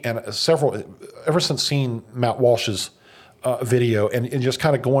causes me, and ever since seeing Matt Walsh's video and just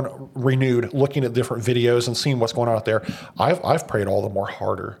kind of going renewed, looking at different videos and seeing what's going on out there, I've prayed all the more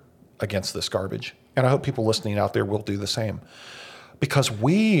harder against this garbage. And I hope people listening out there will do the same. Because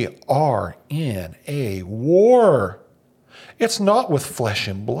we are in a war. It's not with flesh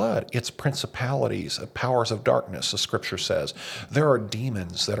and blood. It's principalities, powers of darkness, the Scripture says. There are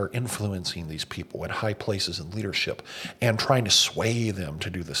demons that are influencing these people in high places in leadership and trying to sway them to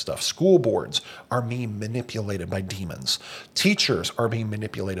do this stuff. School boards are being manipulated by demons. Teachers are being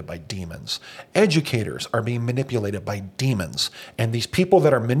manipulated by demons. Educators are being manipulated by demons. And these people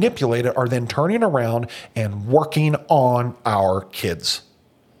that are manipulated are then turning around and working on our kids.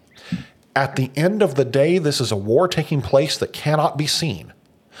 At the end of the day, this is a war taking place that cannot be seen,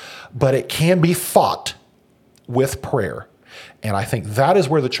 but it can be fought with prayer. And I think that is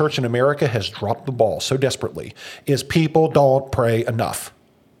where the church in America has dropped the ball so desperately, is people don't pray enough.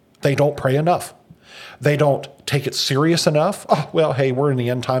 They don't pray enough. They don't take it serious enough. Oh, well, hey, we're in the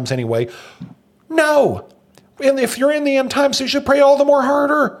end times anyway. No. And if you're in the end times, you should pray all the more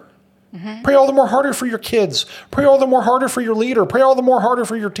harder. Mm-hmm. Pray all the more harder for your kids. Pray all the more harder for your leader. Pray all the more harder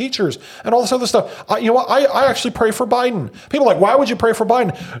for your teachers and all this other stuff. You know what? I actually pray for Biden. People are like, why would you pray for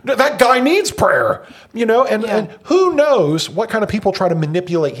Biden? That guy needs prayer. And who knows what kind of people try to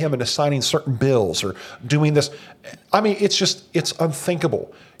manipulate him into signing certain bills or doing this. I mean, it's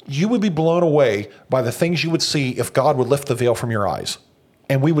unthinkable. You would be blown away by the things you would see if God would lift the veil from your eyes.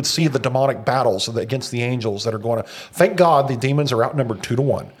 And we would see the demonic battles against the angels that are going to... Thank God the demons are outnumbered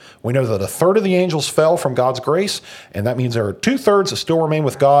 2-1. We know that 1/3 of the angels fell from God's grace, and that means there are 2/3 that still remain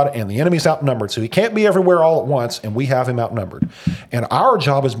with God, and the enemy's outnumbered. So he can't be everywhere all at once, and we have him outnumbered. And our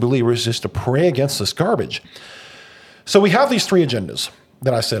job as believers is to pray against this garbage. So we have these 3 agendas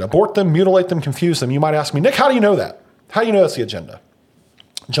that I said: abort them, mutilate them, confuse them. You might ask me, Nick, how do you know that? How do you know that's the agenda?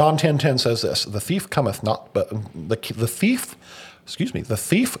 John 10:10 says this: the thief cometh not, but the thief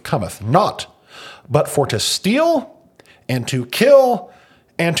cometh not, but for to steal and to kill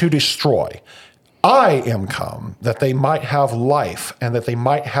and to destroy. I am come that they might have life and that they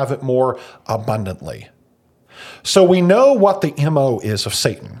might have it more abundantly. So we know what the MO is of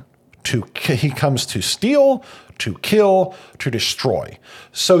Satan. He comes to steal, to kill, to destroy.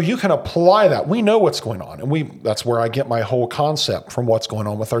 So you can apply that. We know what's going on. And that's where I get my whole concept from what's going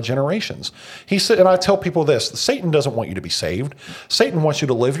on with our generations. He said, and I tell people this: Satan doesn't want you to be saved. Satan wants you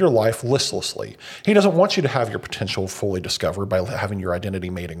to live your life listlessly. He doesn't want you to have your potential fully discovered by having your identity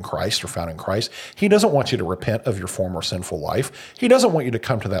made in Christ or found in Christ. He doesn't want you to repent of your former sinful life. He doesn't want you to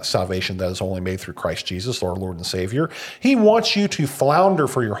come to that salvation that is only made through Christ Jesus, our Lord and Savior. He wants you to flounder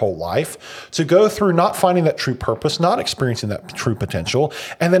for your whole life, to go through not finding that true purpose, not experiencing that true potential,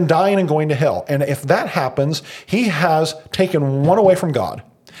 and then dying and going to hell. And if that happens, he has taken one away from God.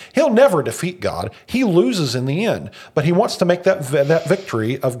 He'll never defeat God. He loses in the end, but he wants to make that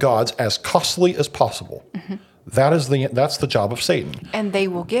victory of God's as costly as possible. Mm-hmm. That's the job of Satan. And they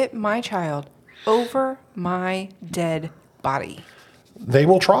will get my child over my dead body. They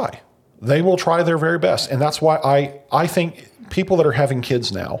will try. They will try their very best. And that's why I think people that are having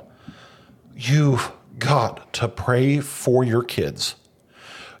kids now, you've got to pray for your kids.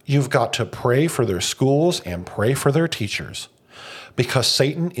 You've got to pray for their schools and pray for their teachers, because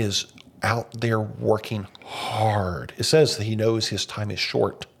Satan is out there working hard. It says that he knows his time is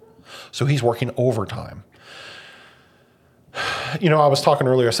short, so he's working overtime. I was talking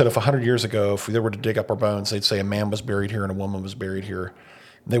earlier, I said if 100 years ago, if they were to dig up our bones, they'd say a man was buried here and a woman was buried here.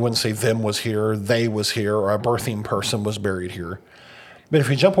 They wouldn't say them was here, they was here, or a birthing person was buried here. But if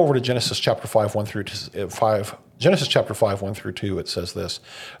you jump over to Genesis chapter 5, 1 through 5, Genesis chapter 5, 1 through 2, it says this.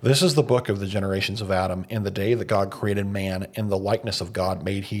 This is the book of the generations of Adam. In the day that God created man, in the likeness of God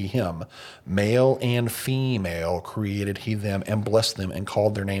made he him. Male and female created he them and blessed them and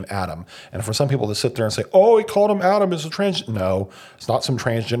called their name Adam. And for some people to sit there and say, oh, he called him Adam as a trans... No, it's not some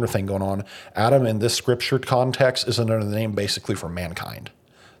transgender thing going on. Adam in this scripture context is another name basically for mankind.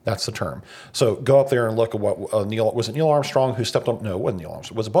 That's the term. So go up there and look at what was it Neil Armstrong who stepped on? No, it wasn't Neil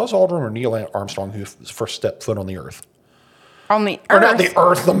Armstrong. Was it Buzz Aldrin or Neil Armstrong who first stepped foot on the Earth? On the Earth? Or not the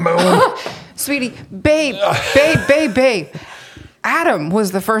Earth, the moon. Sweetie, babe. Adam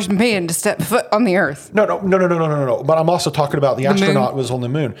was the first man to step foot on the Earth. No. But I'm also talking about the astronaut was on the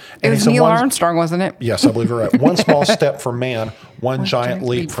moon. And it was Neil Armstrong, wasn't it? Yes, I believe you're right. One small step for man, one giant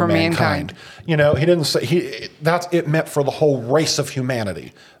leap for mankind. You know, he didn't say it meant for the whole race of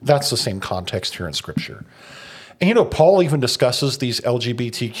humanity. That's the same context here in Scripture. And you know, Paul even discusses these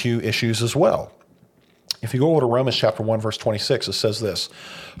LGBTQ issues as well. If you go over to Romans chapter 1, verse 26, it says this,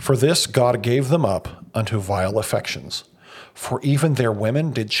 for this God gave them up unto vile affections. For even their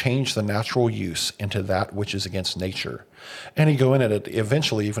women did change the natural use into that which is against nature. And he go in and it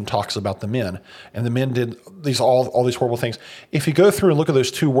eventually even talks about the men. And the men did all these horrible things. If you go through and look at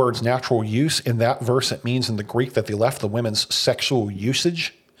those two words, natural use, in that verse, it means in the Greek that they left the women's sexual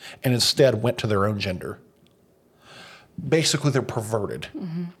usage and instead went to their own gender. Basically, they're perverted,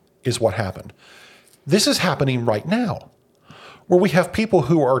 is what happened. This is happening right now, where we have people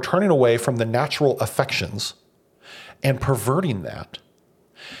who are turning away from the natural affections and perverting that.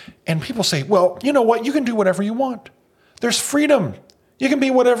 And people say, well, you know what? You can do whatever you want. There's freedom. You can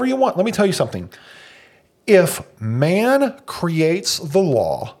be whatever you want. Let me tell you something. If man creates the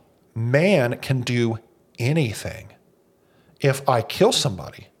law, man can do anything. If I kill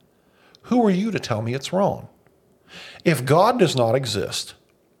somebody, who are you to tell me it's wrong? If God does not exist,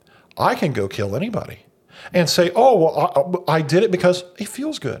 I can go kill anybody and say, oh, well, I did it because it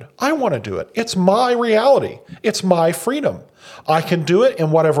feels good. I want to do it. It's my reality. It's my freedom. I can do it in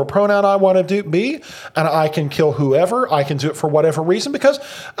whatever pronoun I want to be, and I can kill whoever. I can do it for whatever reason because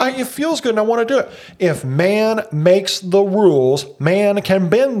it feels good and I want to do it. If man makes the rules, man can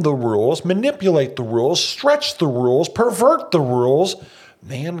bend the rules, manipulate the rules, stretch the rules, pervert the rules.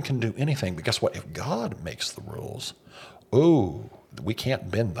 Man can do anything. But guess what? If God makes the rules, we can't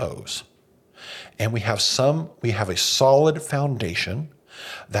bend those. And we have a solid foundation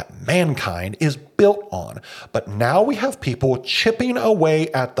that mankind is built on. But now we have people chipping away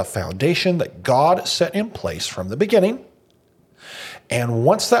at the foundation that God set in place from the beginning. And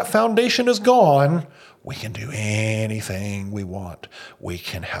once that foundation is gone, we can do anything we want. We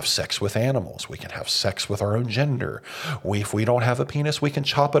can have sex with animals. We can have sex with our own gender. If we don't have a penis, we can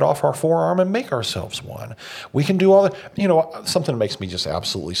chop it off our forearm and make ourselves one. We can do all that. You know, something that makes me just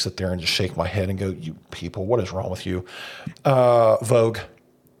absolutely sit there and just shake my head and go, you people, what is wrong with you? Vogue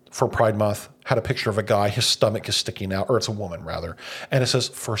for Pride Month had a picture of a guy, his stomach is sticking out, or it's a woman rather, and it says,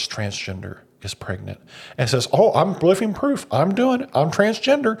 first transgender is pregnant. And it says, oh, I'm living proof. I'm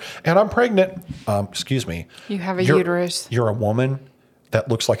transgender and I'm pregnant. Excuse me. You have a uterus. You're a woman that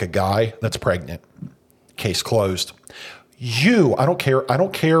looks like a guy that's pregnant. Case closed. I don't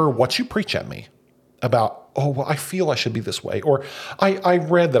care what you preach at me about, oh, well, I feel I should be this way, or I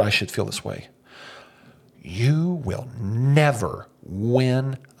read that I should feel this way. You will never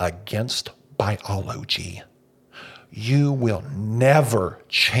win against biology. You will never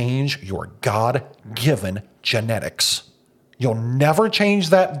change your God-given genetics. You'll never change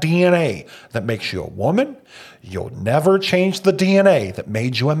that DNA that makes you a woman. You'll never change the DNA that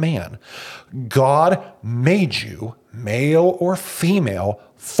made you a man. God made you male or female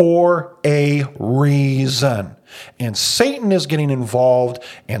for a reason. And Satan is getting involved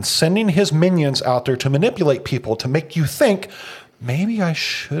and sending his minions out there to manipulate people to make you think, maybe I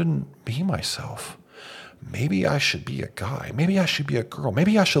shouldn't be myself. Maybe I should be a guy. Maybe I should be a girl.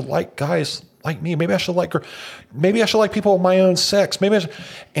 Maybe I should like guys like me. Maybe I should like girls. Maybe I should like people of my own sex.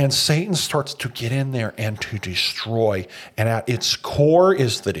 And Satan starts to get in there and to destroy. And at its core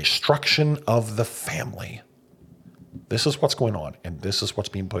is the destruction of the family. This is what's going on, and this is what's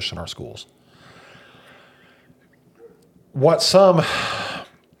being pushed in our schools. What some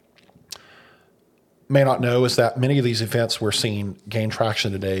may not know is that many of these events we're seeing gain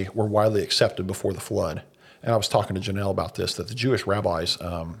traction today were widely accepted before the flood. And I was talking to Janelle about this, that the Jewish rabbis,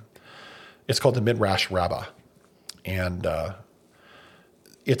 it's called the Midrash Rabbah. And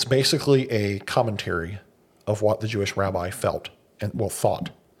it's basically a commentary of what the Jewish rabbi felt and thought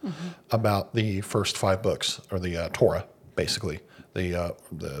about the first 5 books, or the Torah, basically,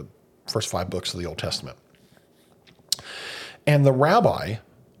 the first 5 books of the Old Testament. And the rabbi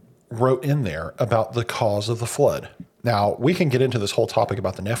wrote in there about the cause of the flood. Now, we can get into this whole topic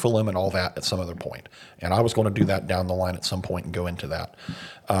about the Nephilim and all that at some other point. And I was going to do that down the line at some point and go into that.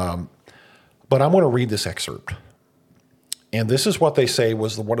 But I'm going to read this excerpt. And this is what they say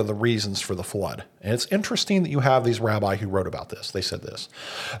was one of the reasons for the flood. And it's interesting that you have these rabbi who wrote about this. They said this.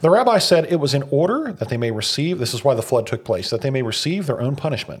 The rabbi said it was in order that they may receive, this is why the flood took place, that they may receive their own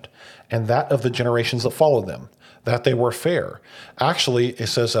punishment and that of the generations that followed them, that they were fair. Actually, it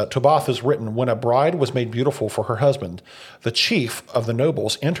says, Tobath is written, when a bride was made beautiful for her husband, the chief of the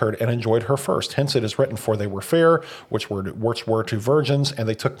nobles entered and enjoyed her first. Hence it is written, for they were fair, which were to virgins, and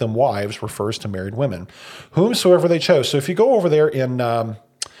they took them wives, refers to married women, whomsoever they chose. So if you go over there in...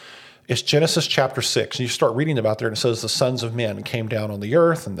 it's Genesis chapter 6, and you start reading about there, and it says the sons of men came down on the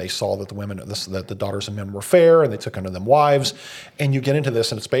earth, and they saw that that the daughters of men were fair, and they took unto them wives. And you get into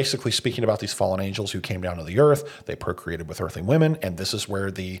this, and it's basically speaking about these fallen angels who came down to the earth. They procreated with earthly women, and this is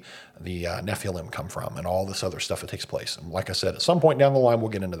where the Nephilim come from, and all this other stuff that takes place. And like I said, at some point down the line, we'll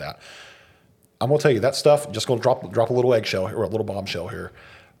get into that. I'm going to tell you that stuff. Just going to drop a little eggshell here, or a little bombshell here.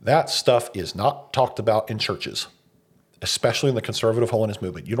 That stuff is not talked about in churches, especially in the conservative holiness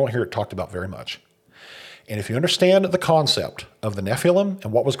movement. You don't hear it talked about very much. And if you understand the concept of the Nephilim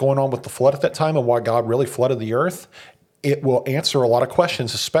and what was going on with the flood at that time and why God really flooded the earth, it will answer a lot of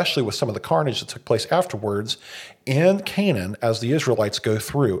questions, especially with some of the carnage that took place afterwards in Canaan as the Israelites go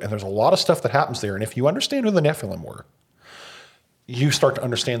through. And there's a lot of stuff that happens there. And if you understand who the Nephilim were, you start to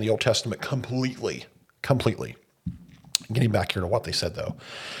understand the Old Testament completely. Getting back here to what they said, though.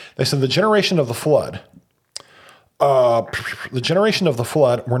 They said the generation of the flood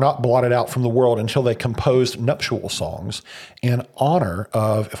were not blotted out from the world until they composed nuptial songs in honor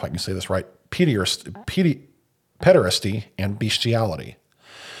of, if I can say this right, pederasty and bestiality.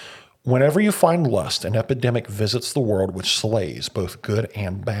 Whenever you find lust, an epidemic visits the world which slays both good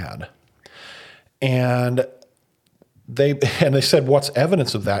and bad. And they said what's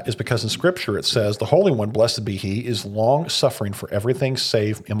evidence of that is because in Scripture it says, the Holy One, blessed be He, is long-suffering for everything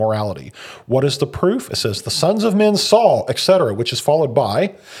save immorality. What is the proof? It says, the sons of men saw, etc., which is followed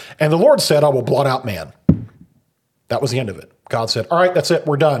by, and the Lord said, I will blot out man. That was the end of it. God said, all right, that's it,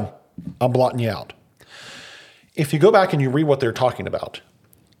 we're done. I'm blotting you out. If you go back and you read what they're talking about,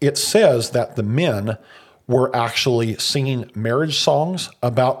 it says that the men were actually singing marriage songs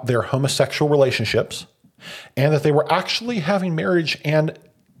about their homosexual relationships, and that they were actually having marriage and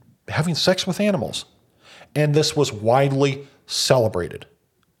having sex with animals. And this was widely celebrated.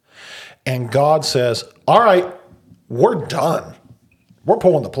 And God says, all right, we're done. We're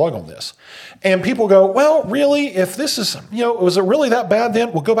pulling the plug on this. And people go, well, really, if this is, was it really that bad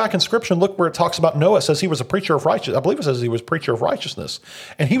then? We'll go back in Scripture and look where it talks about Noah. It says he was a preacher of righteousness. I believe it says he was a preacher of righteousness.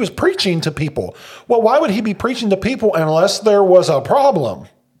 And he was preaching to people. Well, why would he be preaching to people unless there was a problem?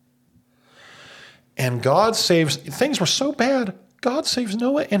 And God saves, things were so bad, God saves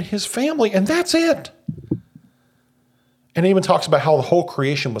Noah and his family, and that's it. And it even talks about how the whole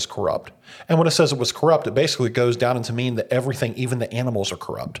creation was corrupt. And when it says it was corrupt, it basically goes down into mean that everything, even the animals, are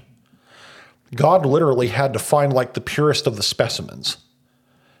corrupt. God literally had to find like the purest of the specimens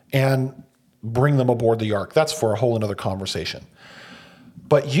and bring them aboard the ark. That's for a whole another conversation.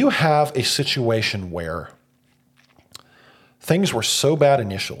 But you have a situation where things were so bad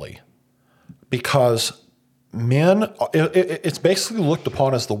initially because men, it's basically looked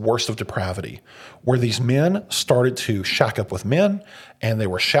upon as the worst of depravity, where these men started to shack up with men and they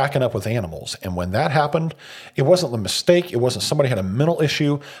were shacking up with animals. And when that happened, it wasn't a mistake. It wasn't somebody had a mental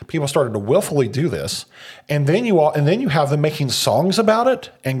issue. People started to willfully do this. And then you have them making songs about it.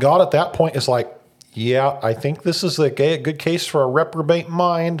 And God at that point is like, yeah, I think this is a good case for a reprobate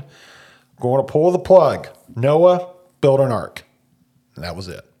mind. I'm going to pull the plug. Noah, build an ark. And that was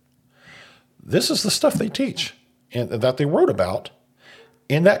it. This is the stuff they teach and that they wrote about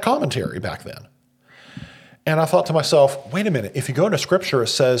in that commentary back then. And I thought to myself, wait a minute, if you go into Scripture, it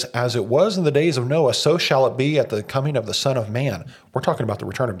says, as it was in the days of Noah, so shall it be at the coming of the Son of Man. We're talking about the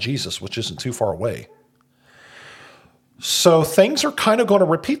return of Jesus, which isn't too far away. So things are kind of going to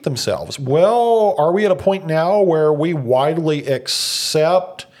repeat themselves. Well, are we at a point now where we widely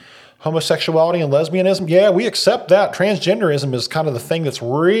accept homosexuality and lesbianism? Yeah, we accept that. Transgenderism is kind of the thing that's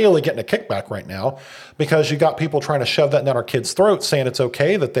really getting a kickback right now because you got people trying to shove that down our kids' throats, saying it's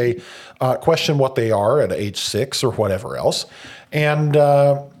okay that they question what they are at age 6 or whatever else. And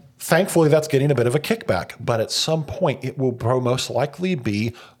thankfully, that's getting a bit of a kickback. But at some point, it will most likely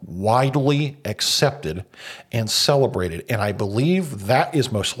be widely accepted and celebrated. And I believe that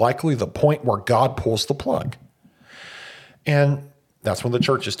is most likely the point where God pulls the plug. And that's when the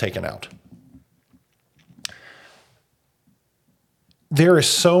church is taken out. there is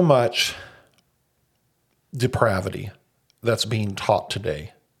so much depravity that's being taught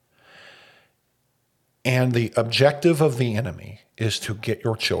today. And the objective of the enemy is to get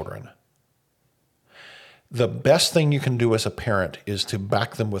your children. The best thing you can do as a parent is to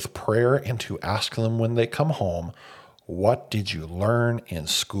back them with prayer and to ask them when they come home, what did you learn in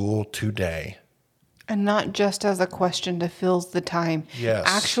school today? And not just as a question to fill the time. Yes.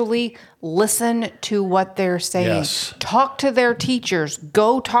 Actually listen to what they're saying. Yes. Talk to their teachers.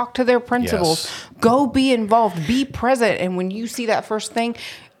 Go talk to their principals. Yes. Go be involved. Be present. And when you see that first thing,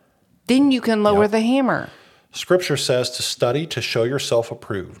 then you can lower the hammer. Scripture says to study to show yourself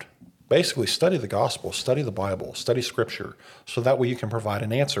approved. Basically, study the gospel, study the Bible, study Scripture, so that way you can provide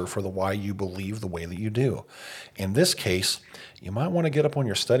an answer for the why you believe the way that you do. In this case, you might want to get up on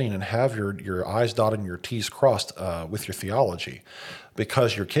your studying and have your I's dotted and your T's crossed with your theology,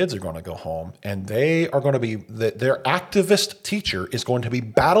 because your kids are going to go home and they are going to be, their activist teacher is going to be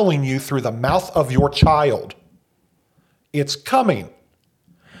battling you through the mouth of your child. It's coming.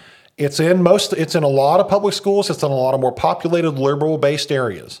 It's in a lot of public schools. It's in a lot of more populated, liberal-based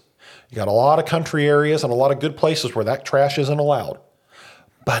areas. You got a lot of country areas and a lot of good places where that trash isn't allowed.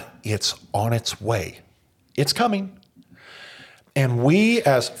 But it's on its way. It's coming. And we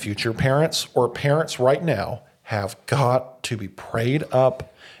as future parents or parents right now have got to be prayed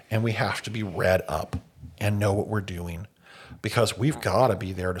up, and we have to be read up and know what we're doing, because we've got to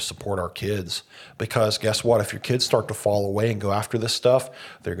be there to support our kids. Because guess what? If your kids start to fall away and go after this stuff,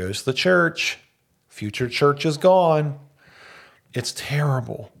 there goes the church. Future church is gone. It's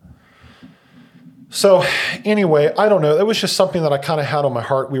terrible. So anyway, I don't know. It was just something that I kind of had on my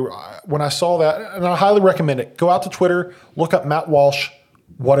heart. When I saw that, and I highly recommend it. Go out to Twitter, look up Matt Walsh,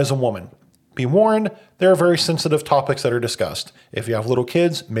 What is a Woman? Be warned, there are very sensitive topics that are discussed. If you have little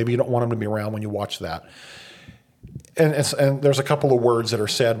kids, maybe you don't want them to be around when you watch that. And there's a couple of words that are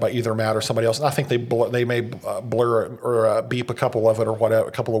said by either Matt or somebody else. And I think they may blur or beep a couple of it or whatever,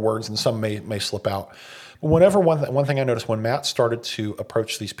 a couple of words, and some may slip out. Whenever one thing I noticed when Matt started to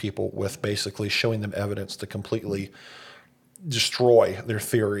approach these people with basically showing them evidence to completely destroy their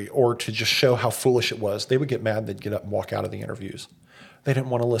theory or to just show how foolish it was, they would get mad. They'd get up and walk out of the interviews. They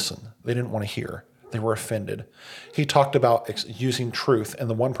didn't want to listen. They didn't want to hear. They were offended. He talked about using truth, and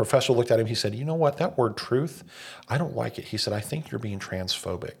the one professor looked at him. He said, "You know what? That word truth, I don't like it." He said, "I think you're being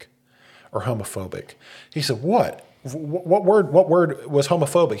transphobic or homophobic." He said, "What? What word was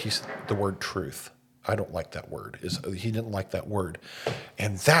homophobic?" He said, "The word truth. I don't like that word." He didn't like that word.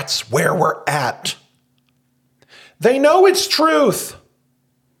 And that's where we're at. They know it's truth.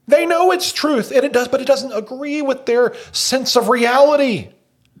 They know it's truth, and but it doesn't agree with their sense of reality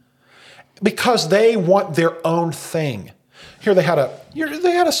because they want their own thing. Here they had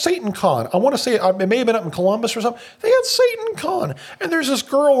a Satan con. I want to say it may have been up in Columbus or something. They had Satan con, and there's this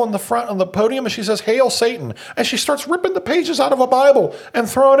girl on the front on the podium, and she says, "Hail Satan," and she starts ripping the pages out of a Bible and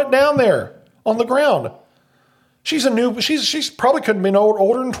throwing it down there on the ground. She's probably couldn't be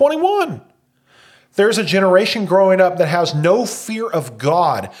older than 21. There's a generation growing up that has no fear of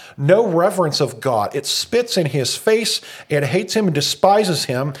God, no reverence of God. It spits in his face, it hates him and despises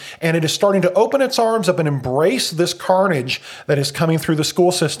him, and it is starting to open its arms up and embrace this carnage that is coming through the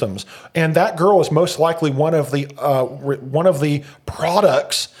school systems. And that girl is most likely one of the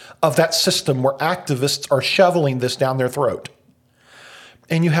products of that system where activists are shoveling this down their throat.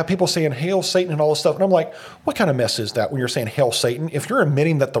 And you have people saying, "Hail Satan," and all this stuff. And I'm like, what kind of mess is that when you're saying, "Hail Satan"? If you're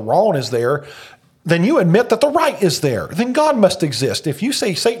admitting that the wrong is there, then you admit that the right is there. Then God must exist. If you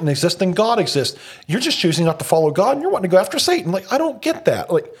say Satan exists, then God exists. You're just choosing not to follow God, and you're wanting to go after Satan. Like, I don't get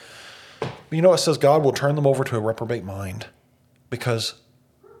that. Like, you know, it says God will turn them over to a reprobate mind because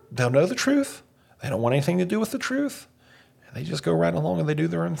they'll know the truth. They don't want anything to do with the truth. And they just go right along and they do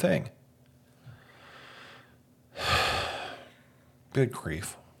their own thing. Good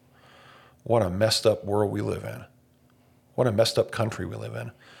grief. What a messed up world we live in. What a messed up country we live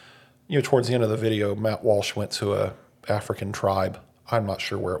in. You know, towards the end of the video, Matt Walsh went to a African tribe. I'm not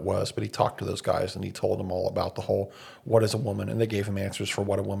sure where it was, but he talked to those guys and he told them all about the whole, what is a woman? And they gave him answers for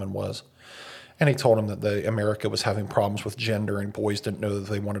what a woman was. And he told them that America was having problems with gender and boys didn't know that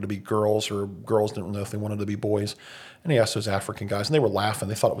they wanted to be girls or girls didn't know if they wanted to be boys. And he asked those African guys, and they were laughing.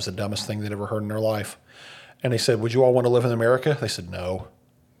 They thought it was the dumbest thing they'd ever heard in their life. And they said, "Would you all want to live in America?" They said, "No.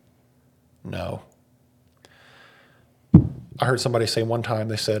 No." I heard somebody say one time,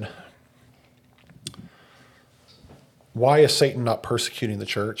 they said, "Why is Satan not persecuting the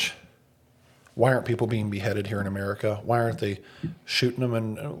church? Why aren't people being beheaded here in America? Why aren't they shooting them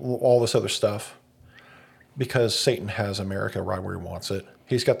and all this other stuff?" Because Satan has America right where he wants it.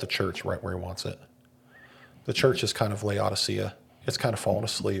 He's got the church right where he wants it. The church is kind of Laodicea. it's kind of falling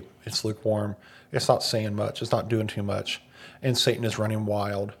asleep. It's lukewarm. It's not saying much. It's not doing too much. And Satan is running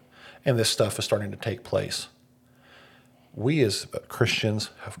wild. And this stuff is starting to take place. We as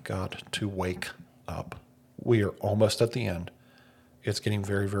Christians have got to wake up. We are almost at the end. It's getting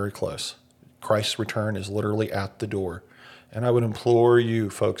very, very close. Christ's return is literally at the door. And I would implore you,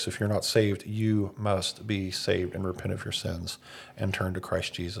 folks, if you're not saved, you must be saved and repent of your sins and turn to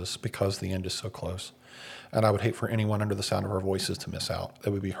Christ Jesus, because the end is so close. And I would hate for anyone under the sound of our voices to miss out.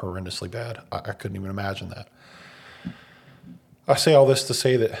 That would be horrendously bad. I couldn't even imagine that. I say all this to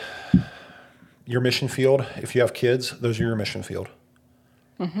say that your mission field, if you have kids, those are your mission field.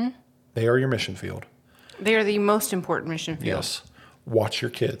 Mm-hmm. They are your mission field. They are the most important mission field. Yes. Watch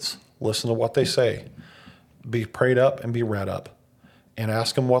your kids. Listen to what they say. Be prayed up and be read up. And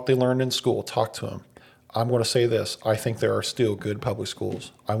ask them what they learned in school. Talk to them. I'm going to say this. I think there are still good public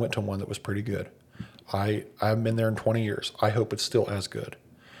schools. I went to one that was pretty good. I haven't been there in 20 years. I hope it's still as good.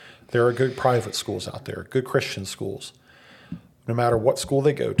 There are good private schools out there, good Christian schools. No matter what school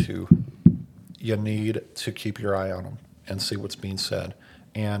they go to, you need to keep your eye on them and see what's being said.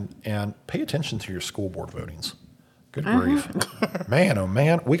 And pay attention to your school board votings. Good grief. Man, oh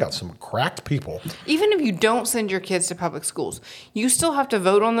man, we got some cracked people. Even if you don't send your kids to public schools, you still have to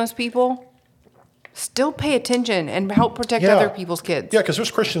vote on those people. Still pay attention and help protect other people's kids. Yeah, because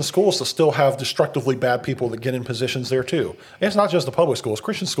there's Christian schools that still have destructively bad people that get in positions there too. And it's not just the public schools.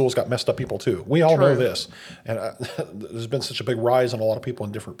 Christian schools got messed up people too. We all know this. And there's been such a big rise on a lot of people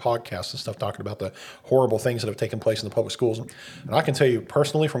in different podcasts and stuff talking about the horrible things that have taken place in the public schools. And I can tell you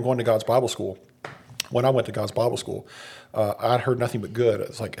personally, from going to God's Bible School, when I went to God's Bible School, I'd heard nothing but good.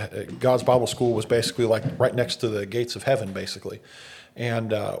 It's like God's Bible School was basically like right next to the gates of heaven, basically.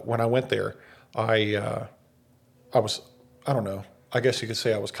 And when I went there, I was, I don't know, I guess you could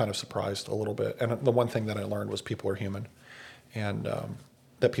say I was kind of surprised a little bit. And the one thing that I learned was people are human, and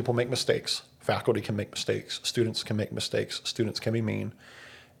that people make mistakes. Faculty can make mistakes. Students can make mistakes. Students can be mean.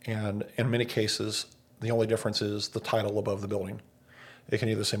 And in many cases, the only difference is the title above the building. It can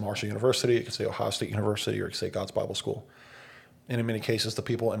either say Marshall University, it can say Ohio State University, or it can say God's Bible School. And in many cases, the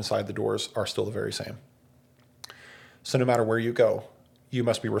people inside the doors are still the very same. So no matter where you go, you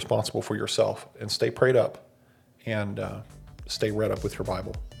must be responsible for yourself, and stay prayed up, and stay read up with your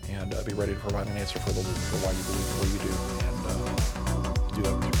Bible, and be ready to provide an answer for why you believe the way you do, and do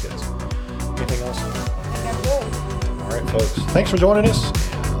that with your kids. Anything else? I'm good. All right, folks. Thanks for joining us.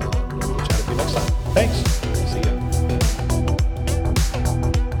 We'll chat with you next time. Thanks.